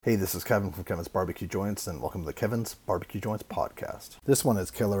Hey, this is Kevin from Kevin's Barbecue Joints, and welcome to the Kevin's Barbecue Joints podcast. This one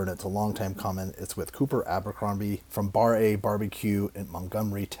is killer, and it's a long time coming. It's with Cooper Abercrombie from Bar-A-BBQ in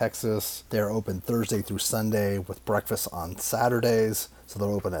Montgomery, Texas. They're open Thursday through Sunday with breakfast on Saturdays. So they're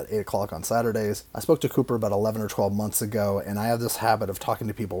open at 8 o'clock on Saturdays. I spoke to Cooper about 11 or 12 months ago, and I have this habit of talking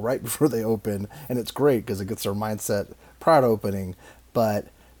to people right before they open, and it's great because it gets their mindset prior to opening. But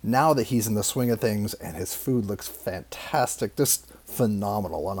now that he's in the swing of things and his food looks fantastic, just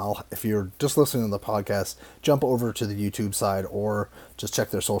phenomenal. And if you're just listening to the podcast, jump over to the YouTube side or just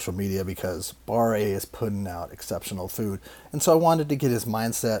check their social media because Bar A is putting out exceptional food. And so I wanted to get his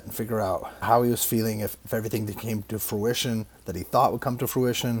mindset and figure out how he was feeling, if everything that came to fruition that he thought would come to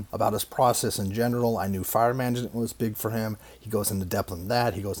fruition, about his process in general. I knew fire management was big for him. He goes into depth on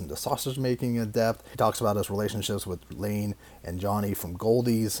that. He goes into sausage making in depth. He talks about his relationships with Lane and Johnny from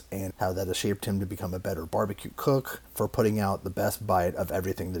Goldie's and how that has shaped him to become a better barbecue cook for putting out the best bite of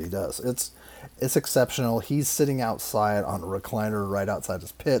everything that he does. It's exceptional. He's sitting outside on a recliner right outside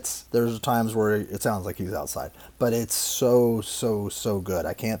his pits. There's times where it sounds like he's outside, but it's so good.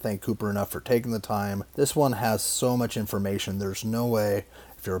 I can't thank Cooper enough for taking the time. This one has so much information. There's no way,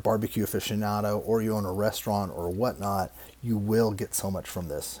 if you're a barbecue aficionado or you own a restaurant or whatnot, you will get so much from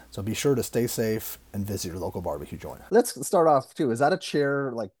this. So be sure to stay safe and visit your local barbecue joint. Let's start off too. Is that a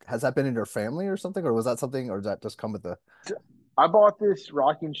chair, like, has that been in your family or something, or was that something, or does that just come with the... I bought this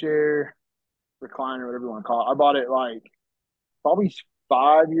rocking chair, recliner, whatever you want to call it. I bought it like probably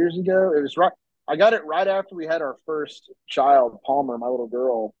 5 years ago. It was right. I got it right after we had our first child, Palmer, my little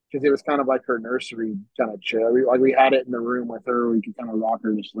girl, because it was kind of like her nursery kind of chair. We had it in the room with her. We could kind of rock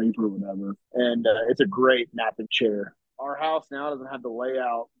her to sleep or whatever. And it's a great napping chair. Our house now doesn't have the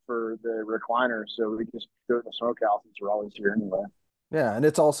layout for the recliner, so we just do it in the smokehouse since we're always here anyway. Yeah, and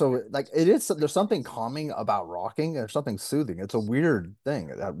it's also like it is. There's something calming about rocking. There's something soothing. It's a weird thing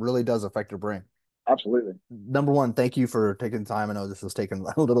that really does affect your brain. Absolutely. Number one, thank you for taking time. I know this has taken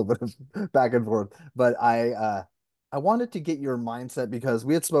a little bit of back and forth, but I wanted to get your mindset because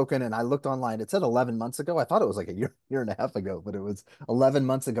we had spoken and I looked online. It said 11 months ago. I thought it was like a year and a half ago, but it was 11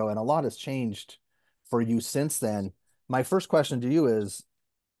 months ago, and a lot has changed for you since then. My first question to you is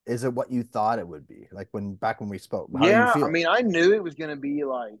it what you thought it would be? Like when we spoke, how do you Yeah, I feel? mean, I knew it was going to be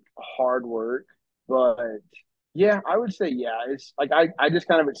like hard work, but yeah, I would say yeah. It's like I just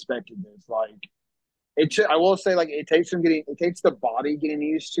kind of expected this. Like I will say like it takes the body getting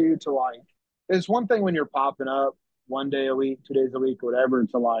used to like. It's one thing when you're popping up 1 day a week, 2 days a week, whatever,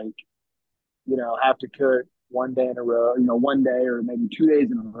 to like have to cook 1 day in a row, 1 day or maybe 2 days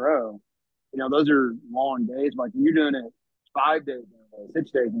in a row. Those are long days. Like you're doing it 5 days in a row,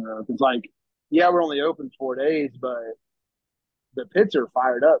 6 days in a row. It's like, yeah, we're only open 4 days, but the pits are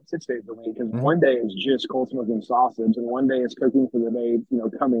fired up 6 days a week because Mhm. 1 day is just cold smoking sausage and 1 day is cooking for the day,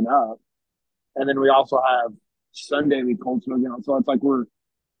 coming up. And then we also have Sunday we cold smoking on. So it's like we're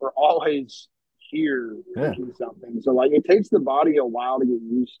always here Yeah. cooking something. So like it takes the body a while to get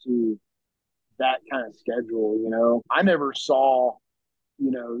used to that kind of schedule. I never saw,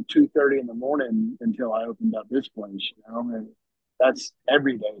 2:30 in the morning until I opened up this place, and that's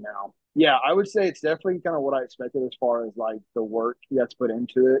every day now. Yeah, I would say it's definitely kind of what I expected as far as like the work that's put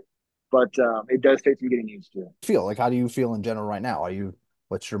into it, but it does take some getting used to. Feel like how do you feel in general right now?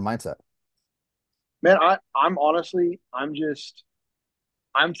 What's your mindset? Man, I'm honestly, I'm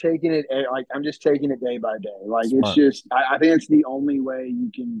taking it like I'm just taking it day by day. Like it's Smart. just, I think it's the only way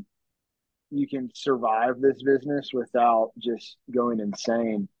you can survive this business without just going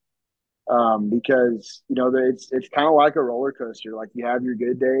insane. Because it's kind of like a roller coaster. Like you have your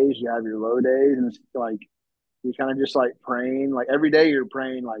good days, you have your low days, and it's like you're kind of just like praying. Like every day you're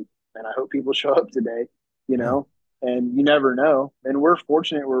praying, like, and I hope people show up today, you Yeah. know. And you never know. And we're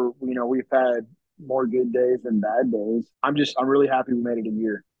fortunate. We've had more good days than bad days. I'm really happy we made it a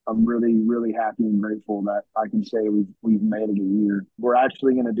year. I'm really, really happy and grateful that I can say we've made it a year. We're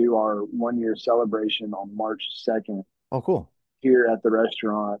actually going to do our 1 year celebration on March 2nd Oh, cool. here at the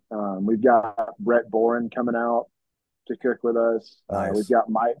restaurant. We've got Brett Boren coming out to cook with us. We've Nice. got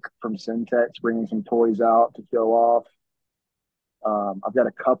Mike from Syntex bringing some toys out to show off. I've got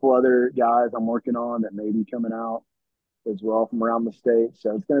a couple other guys I'm working on that may be coming out as well from around the state.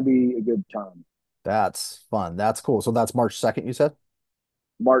 So it's going to be a good time. That's fun. That's cool. So that's March 2nd, you said?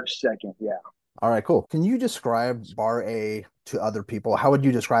 March 2nd. Yeah. All right, cool. Can you describe Bar A to other people? How would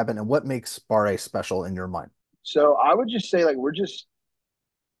you describe it, and what makes Bar A special in your mind? So I would just say like we're just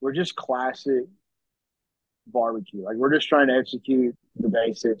classic barbecue. Like we're just trying to execute the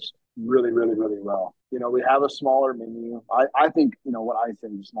basics really, really, really well. We have a smaller menu. I think, what I say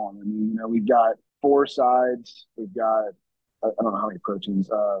is a smaller menu. We've got four sides. We've got I don't know how many proteins.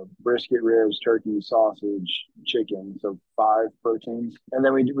 Brisket, ribs, turkey, sausage, chicken. So 5 proteins. And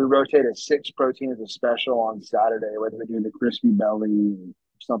then we rotate a 6 protein as a special on Saturday, whether we do the crispy belly,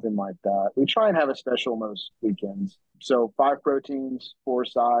 something like that. We try and have a special most weekends. So 5 proteins, 4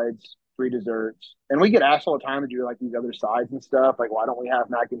 sides, 3 desserts. And we get asked all the time to do like these other sides and stuff. Like, why don't we have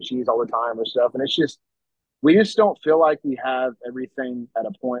mac and cheese all the time or stuff? And it's just, we just don't feel like we have everything at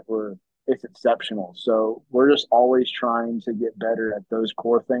a point where it's exceptional. So we're just always trying to get better at those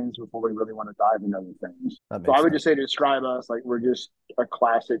core things before we really want to dive into other things. That So I makes would just sense. say to describe us, like we're just a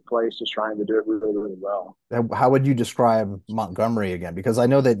classic place, just trying to do it really, really well. How would you describe Montgomery again? Because I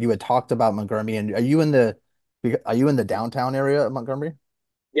know that you had talked about Montgomery, and are you in the downtown area of Montgomery?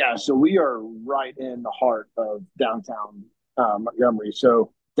 Yeah, so we are right in the heart of downtown Montgomery.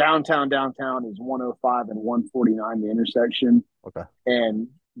 So downtown is 105 and 149, the intersection, Okay. and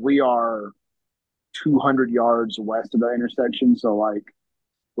we are 200 yards west of the intersection. So like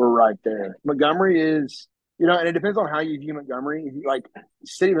we're right there. Montgomery is, and it depends on how you view Montgomery. If you like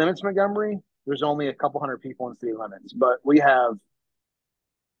city limits Montgomery, there's only a couple hundred people in city limits, but we have,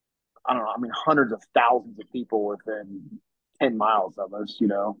 I don't know, I mean, hundreds of thousands of people within 10 miles of us.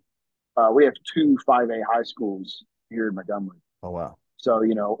 We have 2 5A high schools here in Montgomery. Oh wow. So,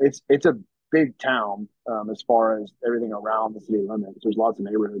 it's a big town as far as everything around the city limits. There's lots of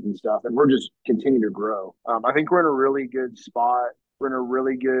neighborhoods and stuff, and we're just continuing to grow. I think we're in a really good spot. We're in a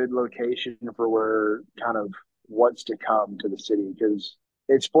really good location for where kind of what's to come to the city, because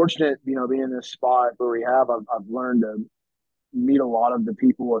it's fortunate, being in this spot where I've learned to meet a lot of the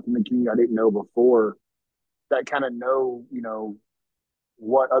people within the community I didn't know before, that kind of know,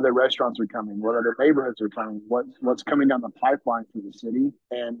 what other restaurants are coming, what other neighborhoods are coming, what's coming down the pipeline for the city,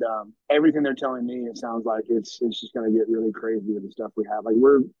 and everything they're telling me, it sounds like it's just going to get really crazy with the stuff we have. Like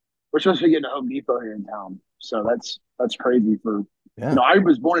we're supposed to be getting a Home Depot here in town, so that's crazy for. Yeah. I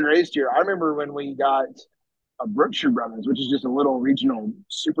was born and raised here. I remember when we got a Brookshire Brothers, which is just a little regional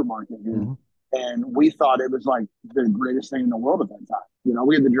supermarket here, Hmm. and we thought it was like the greatest thing in the world at that time.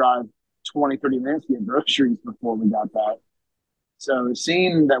 We had to drive 20, 30 minutes to get groceries before we got that. So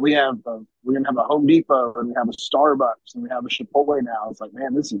seeing that we're gonna have a Home Depot and we have a Starbucks and we have a Chipotle now, it's like,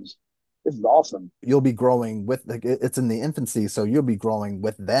 man, this is awesome. You'll be growing with it's in the infancy, so you'll be growing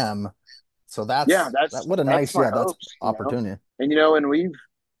with them. So Yeah, what a that's nice, my yeah, that's hopes. opportunity. And and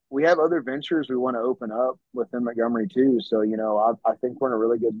we have other ventures we want to open up within Montgomery too. So I think we're in a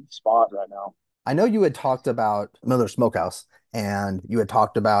really good spot right now. I know you had talked about Miller Smokehouse, and you had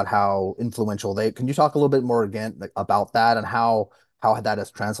talked about how influential can you talk a little bit more again, like, about that, and how that has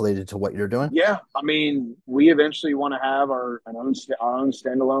translated to what you're doing? Yeah, I mean, we eventually want to have our own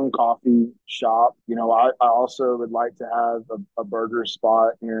standalone coffee shop. I also would like to have a burger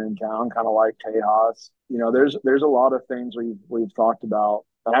spot here in town, kind of like Tejas. There's a lot of things we've talked about,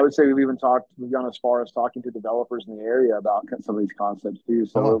 and I would say we've gone as far as talking to developers in the area about some of these concepts too.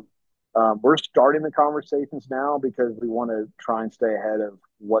 Oh wow. So we're starting the conversations now because we want to try and stay ahead of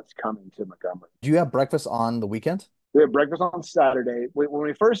what's coming to Montgomery. Do you have breakfast on the weekend? We had breakfast on Saturday. When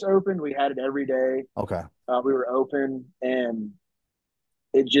we first opened, we had it every day. Okay. We were open, and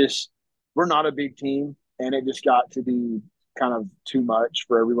it just, we're not a big team, and it just got to be kind of too much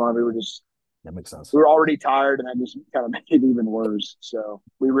for everyone. That makes sense. We were already tired, and that just kind of made it even worse. So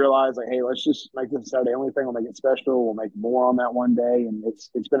we realized, like, hey, let's just make this Saturday only thing. We'll make it special. We'll make more on that one day, and it's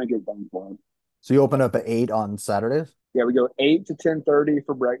been a good thing for us. So you open up at 8 on Saturdays? Yeah, we go 8 to 10:30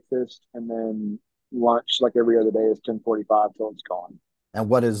 for breakfast, and then lunch, like every other day, is 10:45 till it's gone. And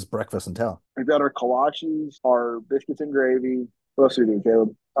what does breakfast entail? We've got our kolaches, our biscuits and gravy. What else do we do,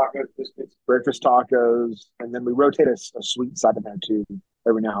 Caleb? Tacos, biscuits, breakfast tacos, and then we rotate a sweet side in there too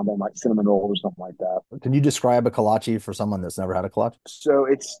every now and then, like cinnamon roll or something like that. Can you describe a kolache for someone that's never had a kolache? So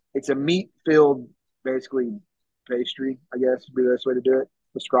it's a meat filled, basically pastry, I guess would be the best way to do it.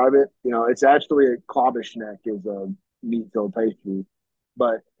 Describe it. It's actually a Klobishnek is a meat filled pastry,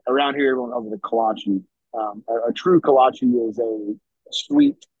 but around here everyone calls it a kolache. A true kolache is a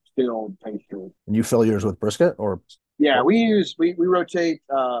sweet filled pastry. And you fill yours with brisket or Yeah, pork? we rotate.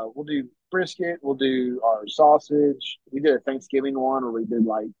 We'll do brisket. We'll do our sausage. We did a Thanksgiving one where we did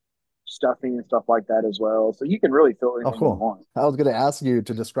like stuffing and stuff like that as well. So you can really fill Oh, anything you cool. want. I was going to ask you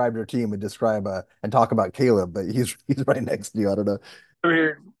to describe your team and describe and talk about Caleb, but he's right next to you. I don't know. We're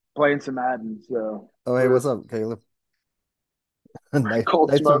here playing some Madden, so Oh, hey, we're what's up, Caleb? we're Nice,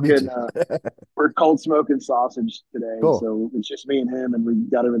 cold nice to meet smoking. you. We're cold smoking sausage today, Cool. so it's just me and him, and we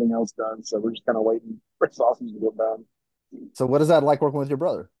got everything else done. So we're just kind of waiting for sausage to get done. So what is that like working with your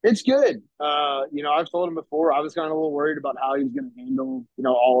brother? It's good. I've told him before. I was kind of a little worried about how he was going to handle,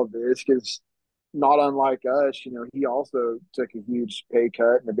 all of this because not unlike us, he also took a huge pay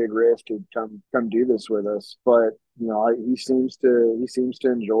cut and a big risk to come do this with us. But he seems to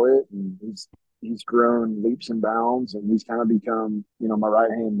enjoy it, and he's grown leaps and bounds, and he's kind of become my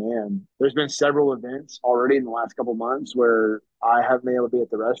right hand man. There's been several events already in the last couple months where I haven't been able to be at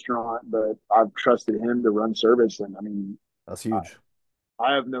the restaurant, but I've trusted him to run service, and I mean, That's I, huge.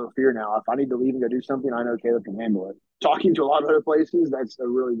 I have no fear now. If I need to leave and go do something, I know Caleb can handle it. Talking to a lot of other places, that's a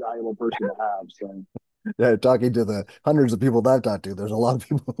really valuable person to have. So, Yeah, talking to the hundreds of people that I've talked to, there's a lot of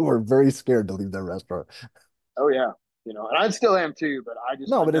people who are very scared to leave their restaurant. oh yeah, and I still am too. But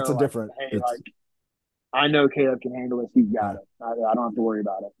No, I but it's know a like, different. hey, It's like I know Caleb can handle it. He's got yeah. it. I don't have to worry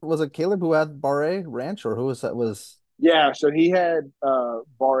about it. Was it Caleb who had Bar-A Ranch, or who was that? Was Yeah. So he had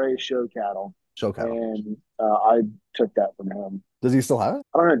Bar-A show cattle, Show Cattle? and I took that from him. Does he still have it?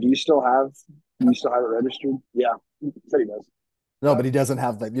 I don't know. Do you still have it registered? Yeah, he said he does. No, but he doesn't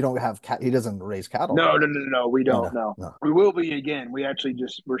have like you don't have cat. He doesn't raise cattle No, though, no, right? no, no, no. We No, don't. no, No, no. we will be again. We actually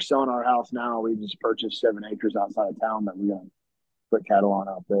we're selling our house now. We just purchased 7 acres outside of town that we're gonna put cattle on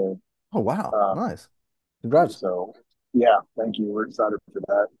out there. Oh wow, Um, nice. Congrats. so yeah, thank you. We're excited for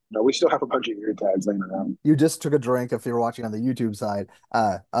that. No, we still have a bunch of ear tags laying around. You just took a drink, if you're watching on the YouTube side,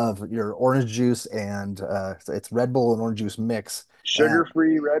 of your orange juice and it's Red Bull and orange juice mix and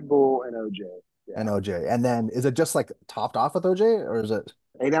Sugar-free Red Bull and OJ. Yeah, OJ. And then is it just like topped off with OJ or is it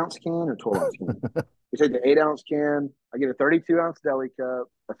 8 ounce can or 12 ounce can. We take the 8 ounce can. I get a 32 ounce deli cup.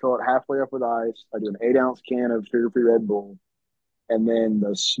 I fill it halfway up with ice. I do an 8 ounce can of sugar-free Red Bull, and then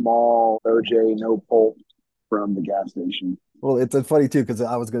the small OJ no pulp from the gas station. well, it's funny too because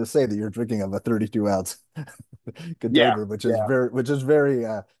I was going to say that you're drinking of a 32 ounce Yeah, container, yeah. which is very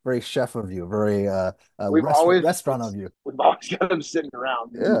very chef of you, very We've always restaurant of you. we've always got them sitting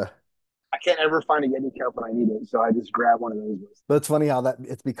around. Yeah. I can't ever find a Yeti cup when I need it, so I just grab one of those. But it's funny how that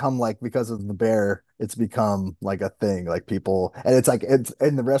it's become like because of the bear, it's become like a thing. Like people, and it's like it's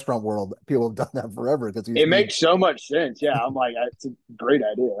in the restaurant world, people have done that forever because It makes so much sense. Yeah, I'm like, it's a great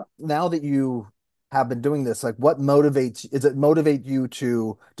idea. now that you have been doing this, like what motivates, is it motivate you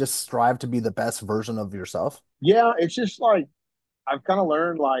to just strive to be the best version of yourself? Yeah, it's just like I've kind of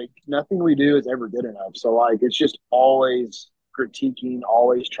learned like nothing we do is ever good enough. So like it's just always critiquing,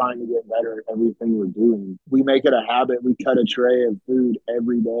 always trying to get better at everything we're doing. We make it a habit. We cut a tray of food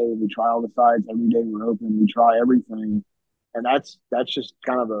every day. We try all the sides every day we're open. We try everything. And that's just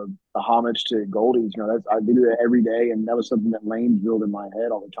kind of a homage to Goldie's. That's I do that every day, and that was something that Lane drilled in my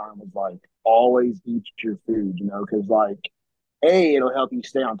head all the time. Was like always eat your food, because like it'll help you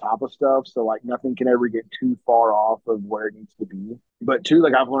stay on top of stuff. So like nothing can ever get too far off of where it needs to be. But two,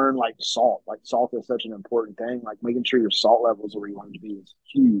 like I've learned like salt. Like salt is such an important thing. Like making sure your salt levels are where you want it to be is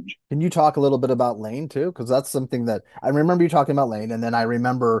huge. Can you talk a little bit about Lane too? Because that's something that I remember you talking about Lane, and then I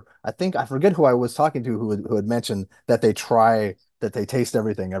remember I think I forget who I was talking to who had mentioned that they taste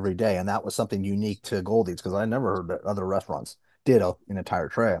everything every day, and that was something unique to Goldie's because I never heard that other restaurants did an entire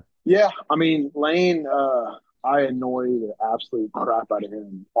tray. Yeah, I mean Lane, I annoy the absolute crap out of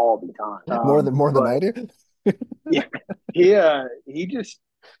him all the time. More than But I do. yeah, he just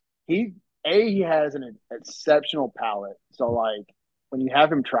he he has an exceptional palate. So like when you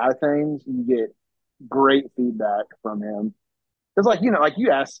have him try things, you get great feedback from him. Because like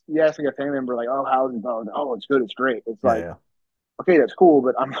you ask like a family member like, oh, how's it going? Oh, it's good, it's great. It's Yeah, like, yeah. okay, that's cool,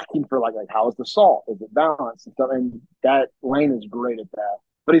 but I'm looking for like how's the salt? Is it balanced and stuff? And that Lane is great at that.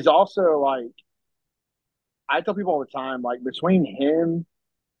 But he's also like I tell people all the time, like between him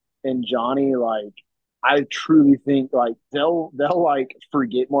and Johnny, like I truly think like they'll like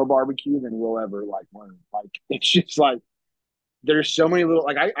forget more barbecue than we'll ever like learn. Like it's just like there's so many little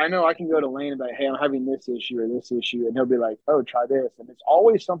like I know I can go to Lane and be like, hey, I'm having this issue or this issue, and he'll be like, oh, try this, and it's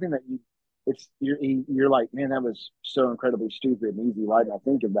always something that you're like, man, that was so incredibly stupid and easy. Why didn't I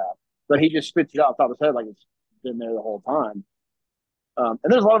think of that? But he just spits it out top of his head like it's been there the whole time. And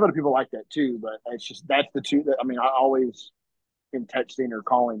there's a lot of other people like that too, but it's just that's the two that I mean I always in texting or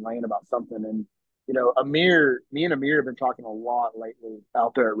calling Lane about something. And me and Amir have been talking a lot lately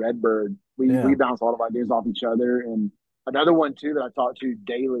out there at Redbird. We Yeah. bounce a lot of ideas off each other. And another one too that I talk to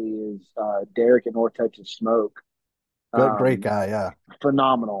daily is Derek at North Texas Smoke. Good, great Um, guy. Yeah.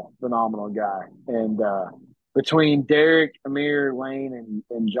 phenomenal guy. And between Derek, Amir, Lane,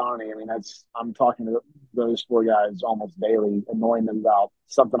 and Johnny, I mean I'm talking to those four guys almost daily, annoying them about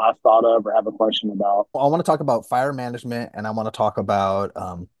something I've thought of or have a question about. Well, I want to talk about fire management and I want to talk about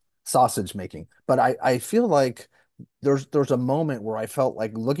sausage making. But I feel like there's a moment where I felt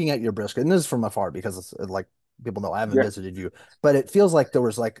like looking at your brisket, and this is from afar because like people know I haven't Yeah, visited you, but it feels like there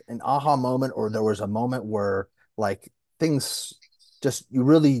was like an aha moment or there was a moment where like things just you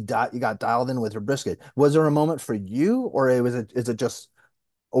really you got dialed in with your brisket. Was there a moment for you, or is it just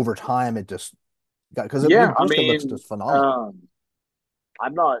over time it just got because your Yeah, I brisket looks mean, just phenomenal.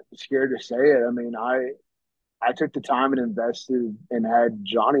 I'm not scared to say it. I mean, I took the time and invested and had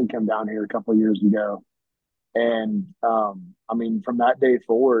Johnny come down here a couple of years ago. And I mean, from that day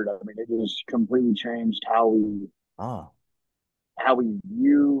forward, I mean, it just completely changed Ah, how we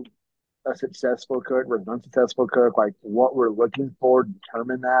view a successful cook versus an unsuccessful cook, like what we're looking for to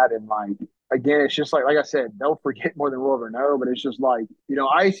determine that. And like again, it's just like I said, they'll forget more than we'll ever know. But it's just like,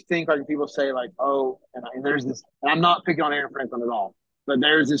 I think like people say like, oh, and there's this, and I'm not picking on Aaron Franklin at all, but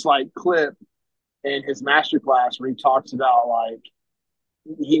there's this like clip in his master class where he talks about like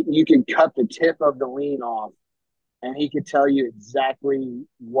you can cut the tip of the lean off and he could tell you exactly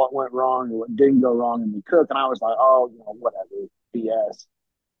what went wrong and what didn't go wrong in the cook. And I was like, oh, whatever, BS.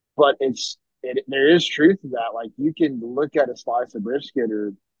 But there is truth to that. Like you can look at a slice of brisket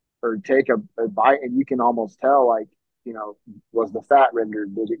or take a bite and you can almost tell like, was the fat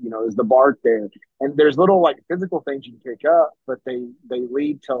rendered? Did it, is the bark there? And there's little like physical things you can pick up, but they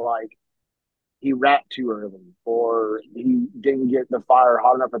lead to like he wrapped too early or he didn't get the fire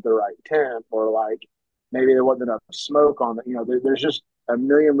hot enough at the right temp or like maybe there wasn't enough smoke on it. There's just a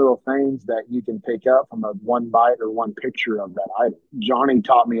million little things that you can pick up from a one bite or one picture of that item. Johnny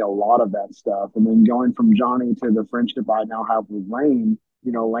taught me a lot of that stuff. And then going from Johnny to the friendship I now have with Lane,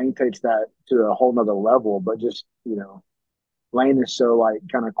 Lane takes that to a whole nother level, but just, Lane is so like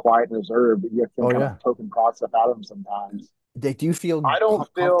kind of quiet and reserved that you have to oh kind of yeah. poke and prod stuff out of him sometimes. Do you feel I don't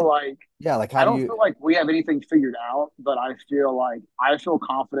feel comfortable? like Yeah, like how I do don't you? feel like we have anything figured out, but I feel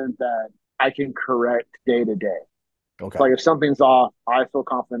confident that I can correct day to day. Okay. Like if something's off, I feel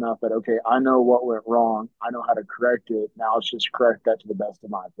confident enough that okay, I know what went wrong. I know how to correct it. Now let's just correct that to the best of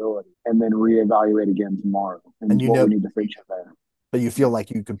my ability, and then reevaluate again tomorrow And and what we need to fix there. but you feel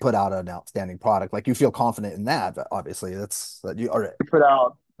like you could put out an outstanding product. Like you feel confident in that. But obviously, that's that you. All right. We put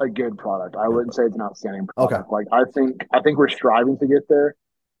out a good product. I Good. wouldn't say it's an outstanding Okay. product. Like I think we're striving to get there.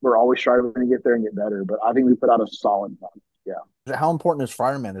 We're always striving to get there and get better. But I think we put out a solid product. Yeah. How important is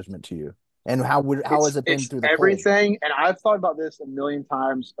fire management to you? And how has It's it been it's through the cold? everything, and I've thought about this a million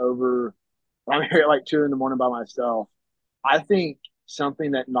times over. I'm here at like 2 in the morning by myself. I think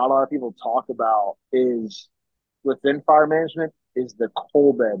something that not a lot of people talk about is within fire management is the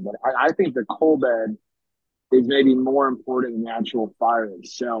coal bed. But I think the coal bed is maybe more important than the actual fire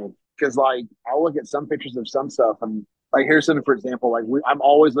itself. Because like I'll look at some pictures of some stuff, and like here's something for example. Like I'm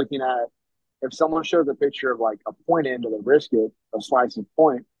always looking at if someone shows a picture of like a point end of the brisket, a slice of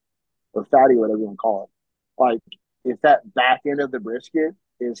point or fatty, whatever you want to call it. Like if that back end of the brisket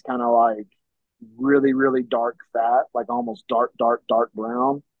is kind of like really, really dark fat, like almost dark, dark, dark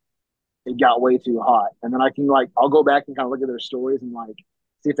brown, it got way too hot. And then I can like I'll go back and kind of look at their stories and like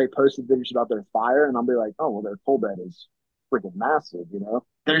see if they posted things about their fire, and I'll be like, oh well, their coal bed is freaking massive.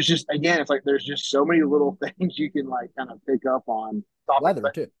 There's just again, it's like there's just so many little things you can like kind of pick up on topics, Weather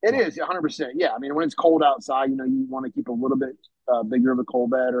but too. it Well, is 100%. Yeah, I mean when it's cold outside, you want to keep a little bit bigger of a coal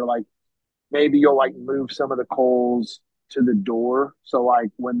bed, or like maybe you'll like move some of the coals to the door. So like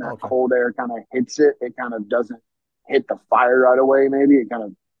when oh, that okay. cold air kind of hits it, it kind of doesn't hit the fire right away. Maybe it kind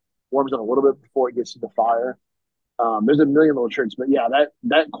of warms it a little bit before it gets to the fire. There's a million little tricks, but yeah,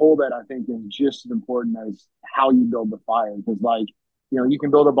 that coal bed I think is just as important as how you build the fire. Because like you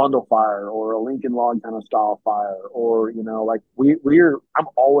can build a bundle fire or a Lincoln log kind of style fire, or like I'm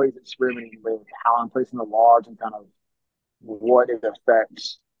always experimenting with how I'm placing the logs and kind of what it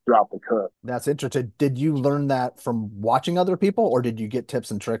affects throughout the cook. That's interesting. Did you learn that from watching other people, or did you get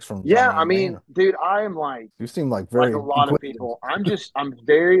tips and tricks from Yeah, Johnny I and Lane? mean, dude, I am like You seem like like a very lot of inquisitive. people. I'm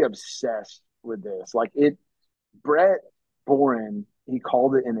very obsessed with this. Like it Brett Boren, he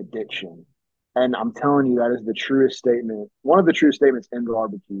called it an addiction. And I'm telling you, that is the truest statement. One of the truest statements in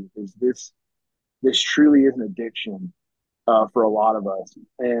barbecue is this truly is an addiction for a lot of us.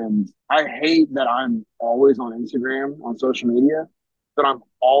 And I hate that I'm always on Instagram, on social media, but I'm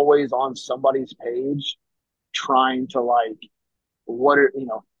always on somebody's page trying to like what are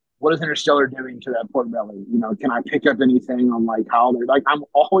what is Interstellar doing to that pork belly? Can I pick up anything on like how they're like I'm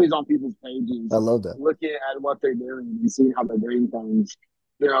always on people's pages I love that. looking at what they're doing and seeing how they're doing things.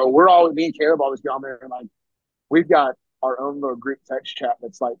 We're always me and Caleb always go on there and like we've got our own little group text chat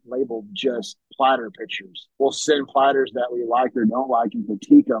that's like labeled just platter pictures. We'll send platters that we like or don't like and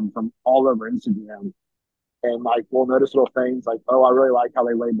critique them from all over Instagram. And like we'll notice little things like, oh, I really like how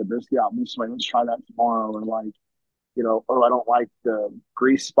they laid the brisket out this way. Let's try that tomorrow. Or like, oh, I don't like the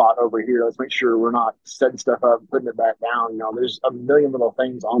grease spot over here. Let's make sure we're not setting stuff up, putting it back down. There's a million little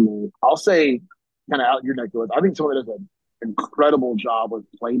things on there. I'll say, kind of out your neck of the woods. I think someone that does incredible job with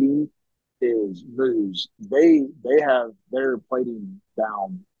plating is Moose. They have their plating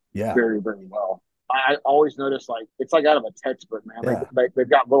down Yeah. very, very well. I always notice like it's like out of a textbook, man. Yeah. Like they've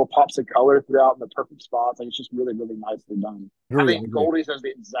got little pops of color throughout in the perfect spots. Like it's just really, really nicely done. I I think agree. Goldie's does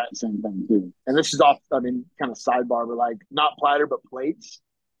the exact same thing too. And this is off, I mean, kind of sidebar, but like not platter, but plates.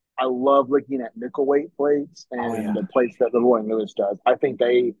 I love looking at nickel weight plates Oh and yeah. the plates that Leroy and Lewis does. I think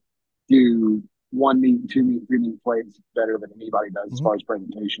they do one meat, two meat, three meat plates better than anybody does as Mhm. far as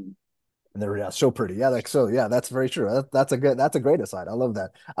presentation. And they're so pretty. Yeah, like so. Yeah, that's very true. That's a great aside. I love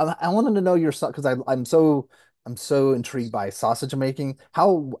that. I wanted to know your because I'm so intrigued by sausage making.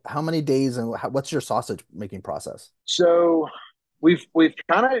 How many days and what's your sausage making process? So we've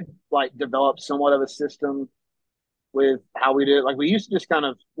kind of like developed somewhat of a system with how we did it. Like we used to just kind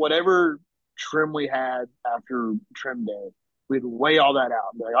of whatever trim we had after trim day, we'd weigh all that out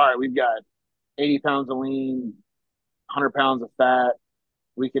and be like, all right, we've got 80 pounds of lean, 100 pounds of fat.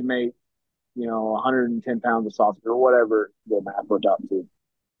 We could make, 110 pounds of sausage or whatever the math worked out to.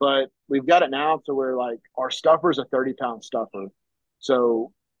 But we've got it now to where like our stuffer is a 30-pound stuffer.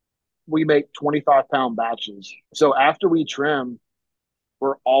 So we make 25-pound batches. So after we trim,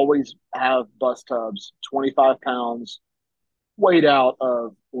 we're always have bus tubs, 25 pounds weighed out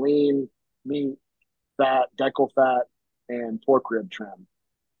of lean meat, fat, deckle fat, and pork rib trim.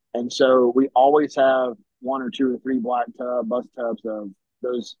 And so we always have one or two or three bus tubs of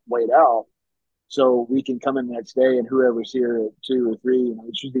those weighed out. So we can come in the next day and whoever's here at two or three,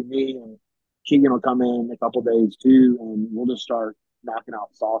 it should be me and Keegan will come in a couple days too, and we'll just start knocking out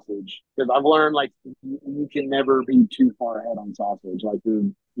sausage. Because I've learned like you can never be too far ahead on sausage. Like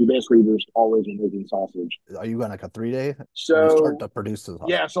you basically just always are making sausage. Are you on like a 3 day when you start So to produce the sausage?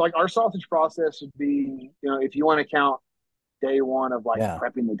 yeah, so like our sausage process would be, if you want to count day one of like Yeah.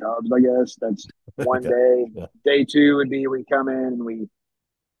 prepping the tubs, I guess that's one Okay. day. Yeah. Day two would be we come in and we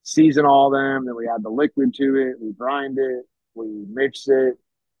season all them, then we add the liquid to it, we grind it, we mix it,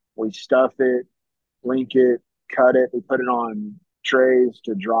 we stuff it, link it, cut it, we put it on trays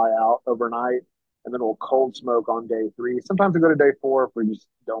to dry out overnight, and then we'll cold smoke on day three. Sometimes we go to day four if we just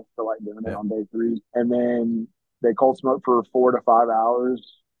don't feel like doing it Yeah. on day three. And then they cold smoke for 4 to 5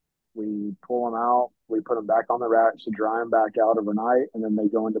 hours. We pull them out, we put them back on the racks to dry them back out overnight, and then they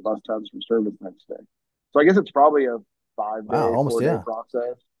go into bus tubs for service next day. So I guess it's probably a Wow. 5 day, Almost. 4 day Yeah.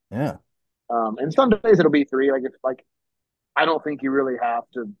 process. Yeah. And some days it'll be three. Like if like I don't think you really have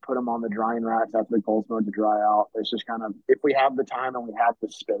to put them on the drying racks after the cold smoke to dry out. It's just kind of if we have the time and we have the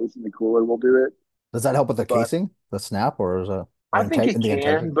space in the cooler, we'll do it. Does that help with the But casing, the snap, or is it or I think it the can.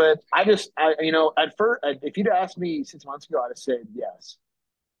 integrity? But at first, if you'd asked me 6 months ago, I'd have said yes.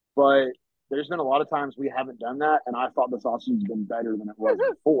 But there's been a lot of times we haven't done that, and I thought the sausage has been better than it was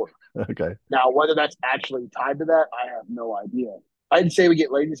before. Okay. Now, whether that's actually tied to that, I have no idea. I'd say we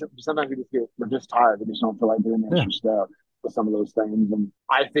get lazy. Sometimes we're just tired. We just don't feel like doing the Yeah. extra step with some of those things. And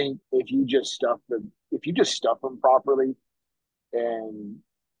I think if you just stuff them properly and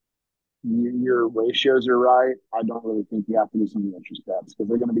your ratios are right, I don't really think you have to do some of the extra steps because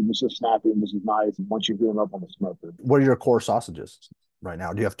they're going to be just as snappy and just as nice once you heat them up on the smoker. What are your core sausages right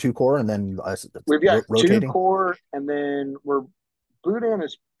now? Do you have two core and then We've got two rotating? core, and then boudin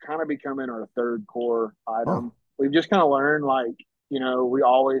is kind of becoming our third core Oh, item. We've just kind of learned, like, we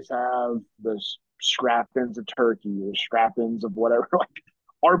always have the scrap ends of turkey or scrap ends of whatever. Like,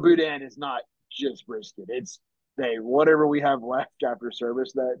 our boudin is not just brisket. It's whatever we have left after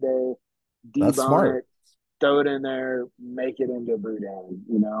service that day, that's debone smart. it, throw it in there, make it into boudin,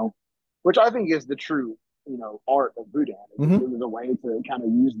 which I think is the true, art of boudin. It Hmm. was a way to kind of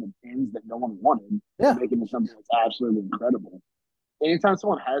use the ends that no one wanted and Yeah. make it into something that's absolutely incredible. Anytime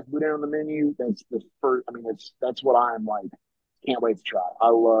someone has boudin on the menu, that's the first. I mean, that's what I'm like. Can't wait to try. I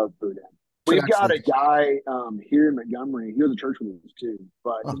love boudin. Should We've got actually. a guy here in Montgomery. He was a church with us too,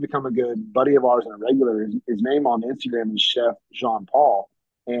 but Oh, he's become a good buddy of ours and a regular. His name on Instagram is Chef Jean Paul,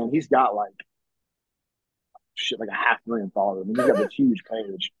 and he's got like shit like a 500,000 followers. I mean, he's got this huge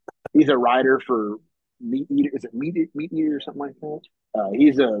page. He's a writer for Meat Eater. Is it Meat Eater or something like that?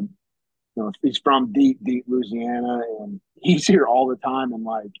 He's from deep Louisiana, and he's here all the time. And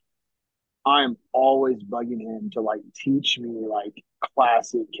like, I'm always bugging him to like teach me like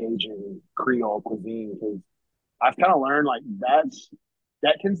classic Cajun Creole cuisine because I've kind of learned like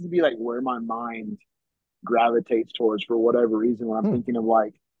that tends to be like where my mind gravitates towards for whatever reason when I'm hmm. thinking of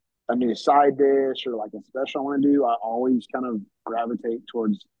like a new side dish or like a special I want to do. I always kind of gravitate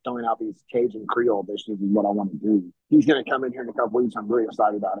towards throwing out these Cajun Creole dishes is what I want to do. He's going to come in here in a couple weeks. I'm really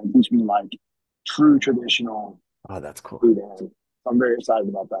excited about it. Teach me like true traditional Oh, that's cool. food. So I'm very excited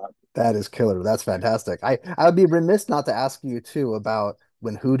about that. That is killer. That's fantastic. I would be remiss not to ask you too about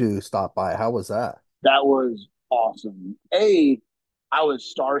when Hoodoo stopped by. How was that? That was awesome. I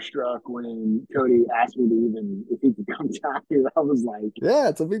was starstruck when Cody asked me to even if he could come down here. I was like, Yeah,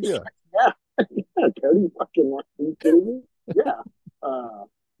 it's a big deal. yeah, yeah, Cody, fucking, are you kidding me? Yeah, uh,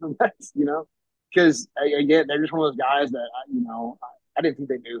 that's because again, they're just one of those guys that I didn't think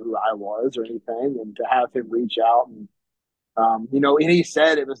they knew who I was or anything, and to have him reach out and and he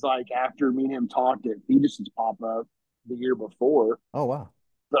said it was like after me and him talked at Fetus's pop up the year before, Oh wow.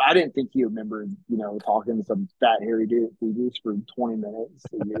 but I didn't think he remembered, talking to some fat hairy dude at Fujis for 20 minutes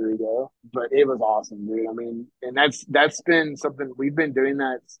a year ago. But it was awesome, dude. I mean, and that's been something we've been doing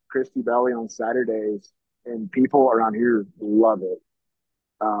that Christy Belly on Saturdays, and people around here love it.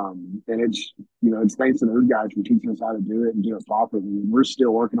 And it's thanks to those guys for teaching us how to do it and do it properly. And we're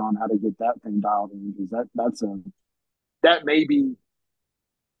still working on how to get that thing dialed in because that may be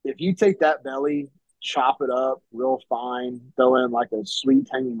if you take that belly, chop it up real fine, throw in like a sweet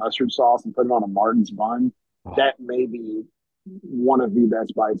tangy mustard sauce, and put it on a Martin's bun, Oh, that may be one of the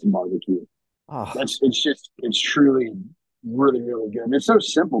best bites in barbecue. oh. It's truly really really good, and it's so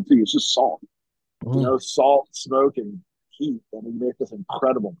simple too. It's just salt, Mhm. salt, smoke, and heat, and we make this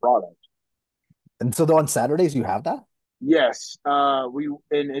incredible product. And so on Saturdays you have that? Yes, we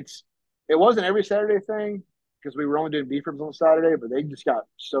and it wasn't every Saturday thing because we were only doing beef ribs on Saturday, but they just got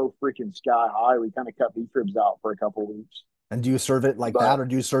so freaking sky high. We kind of cut beef ribs out for a couple of weeks. And do you serve it like But that, or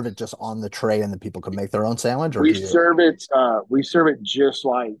do you serve it just on the tray and the people can make their own sandwich, or we do you? serve it just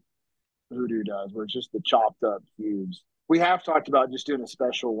like Voodoo does, where it's just the chopped up cubes. We have talked about just doing a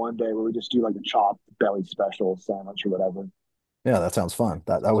special one day where we just do like a chopped belly special sandwich or whatever. Yeah, that sounds fun.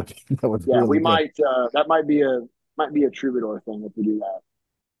 That would that would be Yeah, really we good. might that might be a troubadour thing if we do that.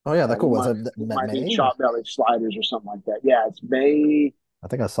 Oh yeah, that cool. Was it We might do May? chopped belly sliders or something like that. Yeah, it's May. I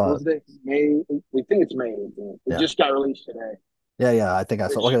think I saw What it. was it? May. We think it's May 18th. It Yeah, just got released today. yeah. I think I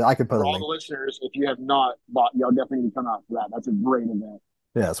saw. Which Okay, I could put a for all the link. listeners, if you have not bought, y'all definitely need to come out for that. That's a great event.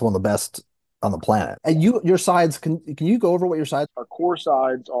 Yeah, it's one of the best on the planet. And your sides, can you go over what your sides? Our core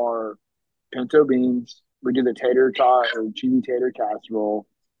sides are pinto beans. We do the tater tot or cheesy tater casserole,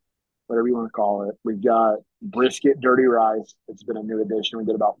 whatever you want to call it. We've got brisket dirty rice. It's been a new addition. We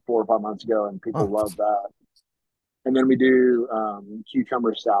did about 4 or 5 months ago, and people Oh, love that. And then we do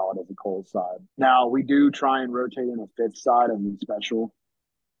cucumber salad as a cold side. Now we do try and rotate in a fifth side of the special.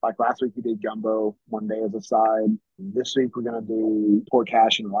 Like last week we did gumbo one day as a side. This week we're gonna do pork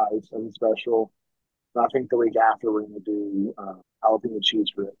hash and rice as a special. And I think the week after we're gonna do jalapeno cheese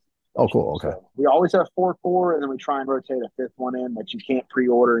grits oh, special. cool. Okay. So we always have four, and then we try and rotate a fifth one in that you can't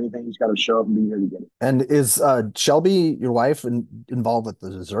pre-order anything. You just got to show up and be here to get it. And is Shelby, your wife, involved with the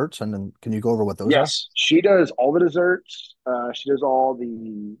desserts? And then can you go over what those are? Yes, she does all the desserts. She does all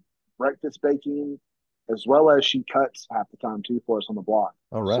the breakfast baking, as well as she cuts half the time too for us on the block.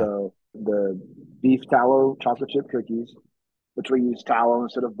 All right. So the beef tallow chocolate chip cookies, which we use tallow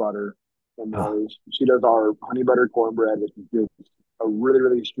instead of butter in Ah, those. She does our honey butter cornbread, which is just a really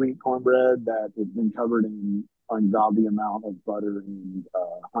really sweet cornbread that has been covered in ungodly amount of butter and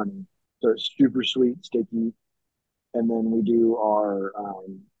honey. So it's super sweet, sticky, and then we do our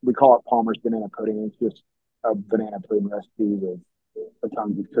we call it Palmer's banana pudding. It's just a banana pudding recipe with a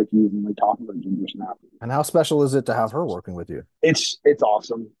tons of cookies, and we talk about ginger snap. and how special is it to have her working with you? It's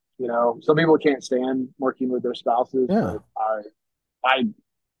awesome. Some people can't stand working with their spouses, Yeah. but I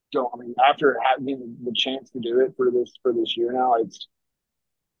don't. I mean, after having the chance to do it for this year now,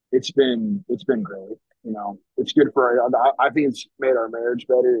 it's been great. It's good for. I think it's made our marriage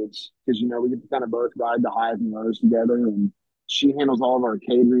better. It's because we get to kind of both ride the highs and lows together, and she handles all of our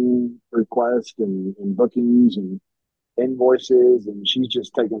catering requests and bookings and invoices, and she's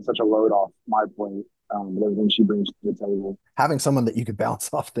just taking such a load off my plate with everything she brings to the table. Having someone that you could bounce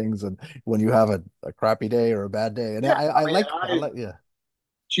off things and when you have a crappy day or a bad day. And Yeah, I mean, I like, yeah.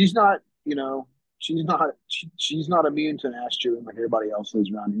 she's not, she's not immune to an ass chewing like everybody else is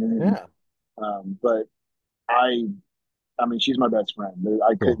around here. And, Yeah. but I, I mean, she's my best friend.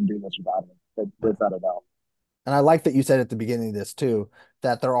 I Cool. couldn't do this without her, without a doubt. And I like that you said at the beginning of this too,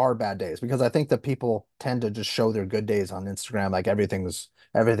 that there are bad days because I think that people tend to just show their good days on Instagram, like everything's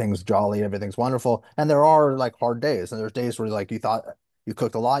jolly, everything's wonderful. And there are like hard days. And there's days where like you thought you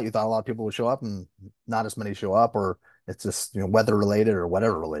cooked a lot, you thought a lot of people would show up and not as many show up, or it's just, weather related or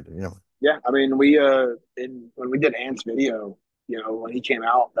whatever related. Yeah, I mean, when we did Ant's video, when he came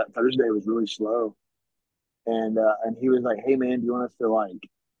out, that Thursday was really slow, and he was like, "Hey man, do you want us to like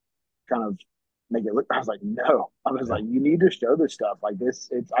kind of make it look?" I was like, "No." I was Yeah. like, "You need to show this stuff like this."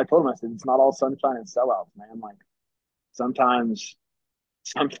 I told him, I said, "It's not all sunshine and sellouts, man. Like sometimes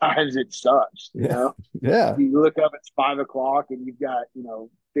sometimes it sucks, you Yeah. know. Yeah. You look up, it's 5 o'clock and you've got,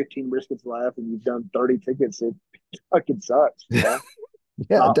 15 briskets left and you've done 30 tickets. It fucking sucks, you know. It's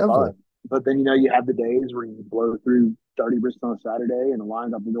Yeah, not definitely. fun. But then, you have the days where you blow through 30 briskets on a Saturday and the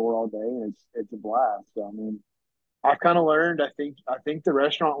line's up the door all day and it's a blast. So I mean, I've kind of learned. I think the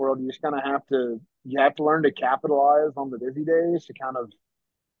restaurant world, you have to learn to capitalize on the busy days to kind of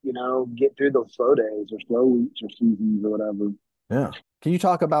get through those slow days or slow weeks or seasons or whatever. Yeah. Can you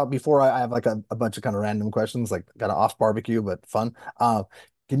talk about before I have like a bunch of kind of random questions, like kind of off barbecue, but fun.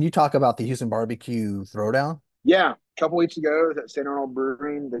 Can you talk about the Houston barbecue throwdown? Yeah, a couple weeks ago, it was at St. Arnold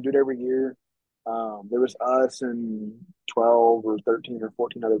Brewing. They do it every year. There was us and 12 or 13 or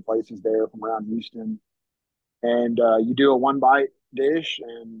 14 other places there from around Houston, and you do a one bite dish,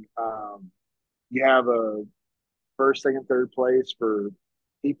 and you have a first, second, third place for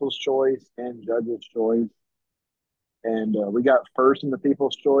People's Choice and Judge's Choice. And we got first in the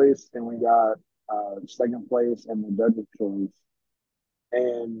People's Choice, and we got second place in the Judge's Choice.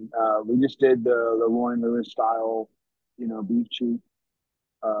 And we just did the Roy Lewis style, beef cheek.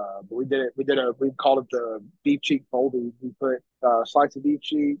 But we did it. We called it the beef cheek foldie. We put slice of beef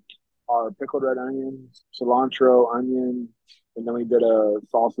cheek, our pickled red onions, cilantro, onion, and then we did a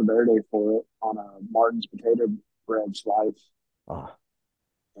salsa verde for it on a Martin's potato bread slice, Oh,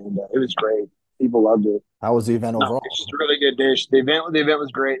 and it was great. People loved it. how was the event No, it's just overall? a really good dish. The event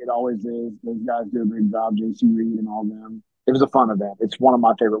was great. It always is. Those guys do a great job. JC Reed and all them. It was a fun event. It's one of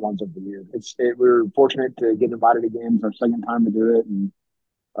my favorite ones of the year. We were fortunate to get invited again. It's our second time to do it, and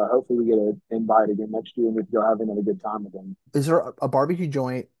hopefully we get an invite again next year and we can go have another good time with them. Is there a barbecue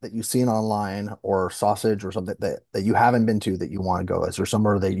joint that you've seen online or sausage or something that you haven't been to that you want to go? Is there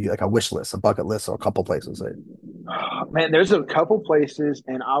somewhere that you like a wish list, a bucket list, or a couple places that, Man, there's a couple places,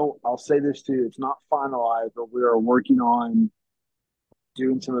 and I'll say this too. It's not finalized, but we are working on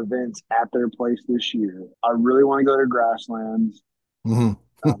doing some events at their place this year. I really want to go to Grasslands. Mhm.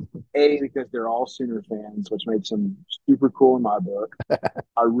 Because they're all Sooner fans, which makes them super cool in my book.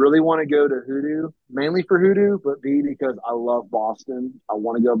 I really want to go to Hoodoo, mainly for Hoodoo, but B, because I love Boston. I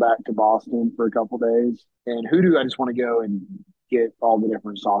want to go back to Boston for a couple days. And Hoodoo, I just want to go and get all the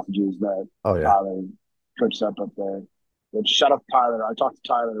different sausages that Oh yeah. Tyler cooks up there. But shout out to Tyler. I talk to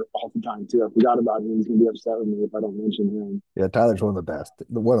Tyler all the time too. I forgot about him. He's gonna be upset with me if I don't mention him. Yeah, Tyler's one of the best.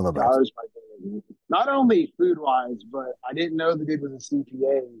 One of the best. Tyler's my favorite. Not only food wise, but I didn't know the dude was a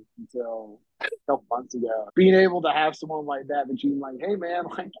CPA until a couple months ago. Being able to have someone like that you like, hey man,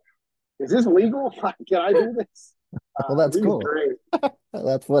 like, is this legal? Like, can I do this? Well, that's He was cool. great.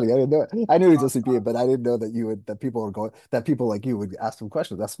 That's funny. I didn't know it. I knew he was a CPA, but I didn't know that people were going that people like you would ask him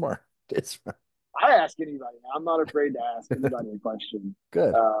questions. That's smart. It's smart. I ask anybody. I'm not afraid to ask anybody a question.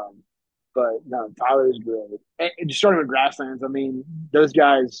 Good. Um, but no, Tyler's great. And just starting with Grasslands, I mean, those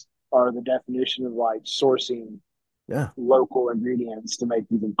guys are the definition of like sourcing Yeah. local ingredients to make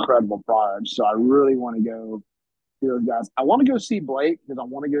these incredible products. So I really want to go see those guys. I want to go see Blake because I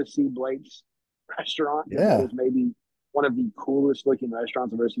want to go see Blake's restaurant because that Yeah. is maybe one of the coolest looking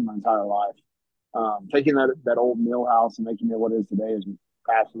restaurants I've ever seen in my entire life. Taking that old mill house and making it what it is today is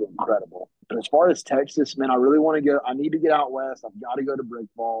absolutely incredible. But as far as Texas, man, I really want to go. I need to get out west. I've got to go to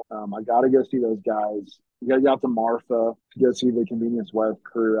Brickball. I got to go see those guys. We got to get out to Marfa to go see the Convenience West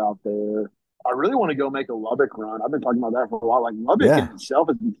crew out there. I really want to go make a Lubbock run. I've been talking about that for a while. Like Lubbock in Yeah. itself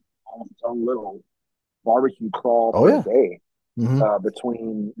is almost its own little barbecue crawl Oh for a yeah. day. Hmm.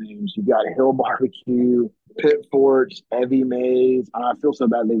 Between names, you got Hill Barbecue, Pit Forts, Evie Mays. I feel so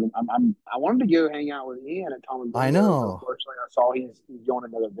bad leaving. I wanted to go hang out with Ian at Tom and I Bingo, but know. unfortunately, I saw he's going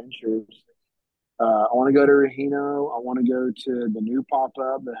into other ventures. I want to go to Regino. I want to go to the new pop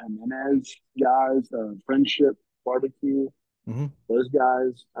up, the Jimenez guys, Friendship Barbecue. Hmm. Those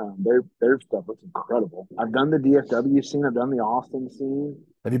guys, their stuff looks incredible. I've done the DFW scene. I've done the Austin scene.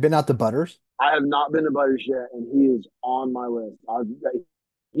 Have you been out to Butters? I have not been to Butters yet, and he is on my list.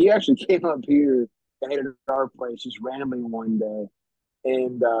 He actually came up here and ate at our place just randomly one day,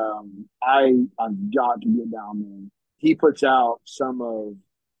 and I've got to get down there. He puts out some of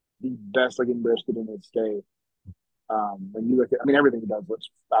the best looking brisket in the state. When you look at, I mean, everything he does looks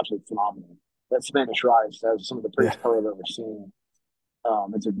absolutely phenomenal. That Spanish rice has some of the Yeah. prettiest color I've ever seen.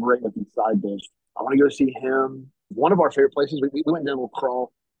 It's a great looking side dish. I want to go see him. One of our favorite places. We went down a little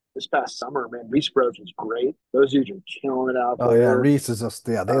crawl this past summer. Man, Reese Bros was great. Those dudes are killing it out Oh yeah. there. Reese is just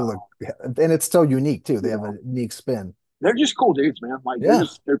yeah, they Uh, look yeah. And it's so unique too. They you have a know, unique spin. they're just cool dudes, man. Like Yeah.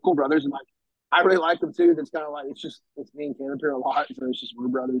 they're cool brothers, and like I really like them too. It's kind of like it's me and Caleb here a lot, so it's just we're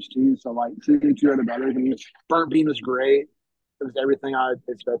brothers too. So like two other brothers. I mean, Burnt Bean was great. It was everything I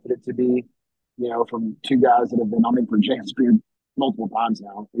expected it to be. from two guys that have been on me for James Beard multiple times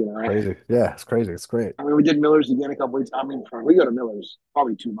now. Crazy. Yeah, it's crazy. It's great. I mean, we did Miller's again a couple weeks. I mean, we go to Miller's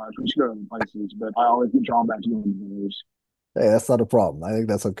probably too much. We should go to the places, but I always get drawn back to going to Miller's. Hey, that's not a problem. I think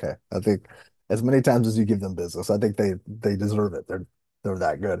that's okay. I think as many times as you give them business, I think they deserve it. They're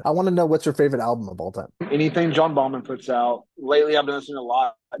that good. I want to know what's your favorite album of all time. Anything John Ballman puts out. Lately, I've been listening a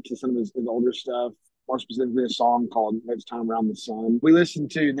lot to some of his older stuff, more specifically a song called Next Time Around the Sun. We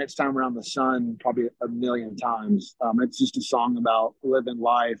listened to Next Time Around the Sun probably a million times. It's just a song about living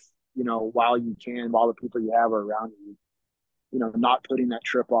life, while you can, while the people you have are around you. Not putting that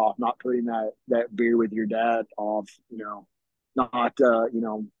trip off, not putting that beer with your dad off, not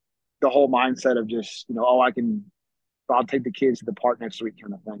the whole mindset of just, oh, I'll take the kids to the park next week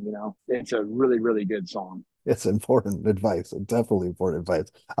kind of thing. It's a really, really good song. It's important advice. Definitely important advice.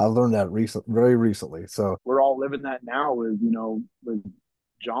 I learned that very recently. So we're all living that now with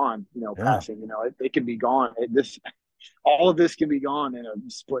John, yeah. passing. It can be gone. All of this can be gone in a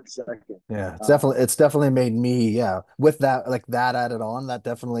split second. Yeah, it's definitely made me, yeah, with that, like that added on, that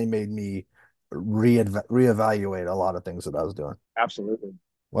definitely made me reevaluate a lot of things that I was doing. Absolutely.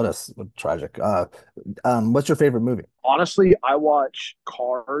 What tragic. What's your favorite movie? Honestly, I watch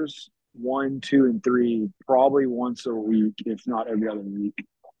Cars 1, 2, and 3 probably once a week, if not every other week.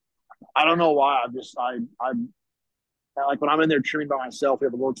 I don't know why. I'm like when I'm in there trimming by myself, we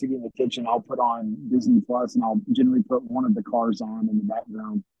have a little TV in the kitchen. I'll put on Disney Plus, and I'll generally put one of the Cars on in the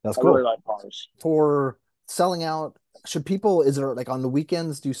background. That's I really cool. like Cars. For selling out, is there like on the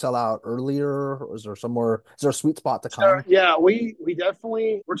weekends, do you sell out earlier, or is there a sweet spot to So come? yeah, we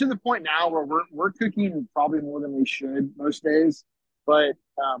definitely we're to the point now where we're cooking probably more than we should most days, but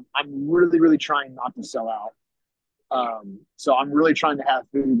I'm really really trying not to sell out. So I'm really trying to have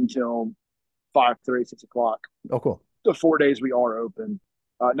food until 5:30, 6 o'clock. Oh, cool. The 4 days we are open.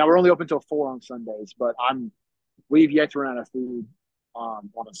 Now we're only open till 4 on Sundays, but we've yet to run out of food on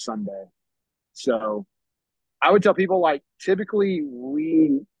a Sunday. So I would tell people like typically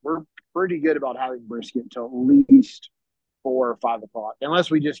we're pretty good about having brisket until at least 4 or 5 o'clock, unless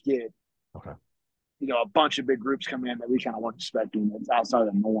we just get Okay. a bunch of big groups come in that we kind of weren't expecting. It's outside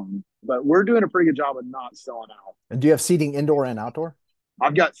of the norm, but we're doing a pretty good job of not selling out. And do you have seating indoor and outdoor?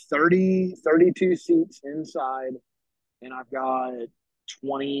 I've got 32 seats inside, and I've got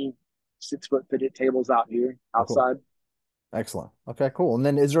 26-foot fitted tables out here Oh, cool. outside. Excellent. Okay, cool. And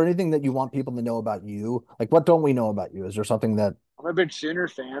then is there anything that you want people to know about you? Like, what don't we know about you? Is there something that, I'm a big Sooner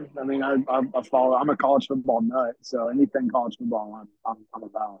fan. I mean, I follow. I'm a college football nut, so anything college football, I'm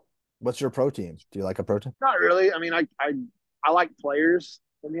about. what's your pro team? Do you like a pro team? Not really. I mean, I like players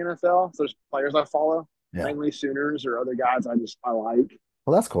in the NFL. So there's players I follow, Yeah. mainly Sooners or other guys I like.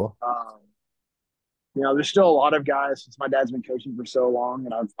 Well, that's cool. There's still a lot of guys since my dad's been coaching for so long,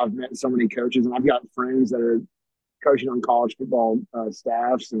 and I've met so many coaches, and I've got friends that are coaching on college football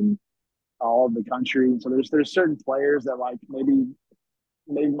staffs and all of the country. So there's certain players that like maybe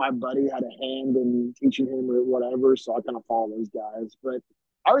my buddy had a hand in teaching him or whatever. So I kind of follow those guys. But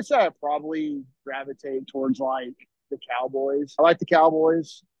I would say I probably gravitate towards like the Cowboys. I like the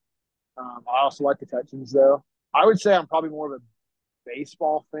Cowboys. I also like the Texans though. I would say I'm probably more of a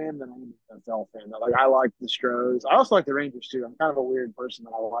baseball fan than I'm an NFL fan. Like I like the Stros. I also like the Rangers too. I'm kind of a weird person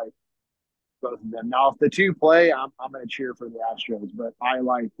that I like both of them. Now, if the two play, I'm going to cheer for the Astros, but I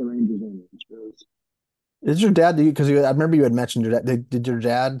like the Rangers and the Astros. Is your dad, because I remember you had mentioned your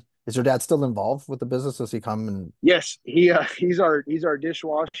dad, is your dad still involved with the business? Does he come and, Yes, he's our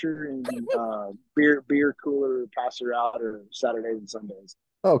dishwasher and beer cooler passer out or Saturdays and Sundays.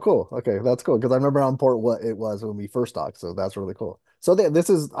 oh, cool. Okay, that's cool. Because I remember how important what it was when we first talked. So that's really cool. So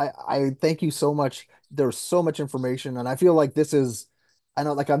I thank you so much. There's so much information. And I feel like I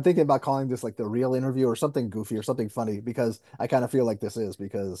know, like I'm thinking about calling this like the real interview or something goofy or something funny because I kind of feel like this is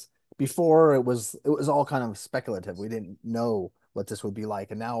because before it was all kind of speculative. We didn't know what this would be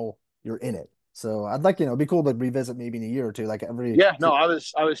like. And now you're in it. So I'd like, it'd be cool to revisit maybe in a year or two, like Yeah, no, I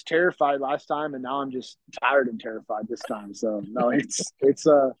was terrified last time, and now I'm just tired and terrified this time. So no, it's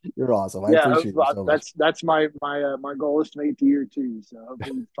you're awesome. I yeah, appreciate you so much. that's my goal is to make it to year 2. So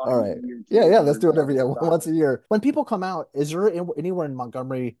hopefully All talking right. in year Yeah, 2 yeah. Let's is do it every year, once excited. a year. When people come out, is there anywhere in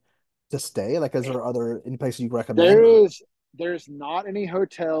Montgomery to stay? Like, is there any place you recommend? There is there's not any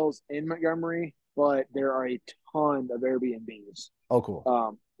hotels in Montgomery, but there are a ton of Airbnbs. Oh,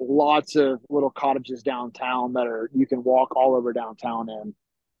 cool. Lots of little cottages downtown that are you can walk all over downtown in.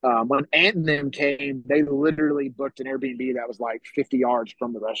 When Ant and them came, they literally booked an Airbnb that was like 50 yards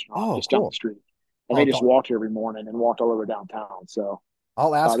from the restaurant, Oh, just down the cool. street, and they I'll just talk. walked every morning and walked all over downtown. So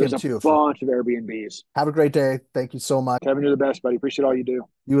I'll ask there's him a too. bunch of Airbnbs. Have a great day. Thank you so much. Kevin, you're the best, buddy. Appreciate all you do.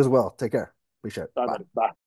 You as well. Take care. Appreciate it. Bye, Bye. buddy. Bye.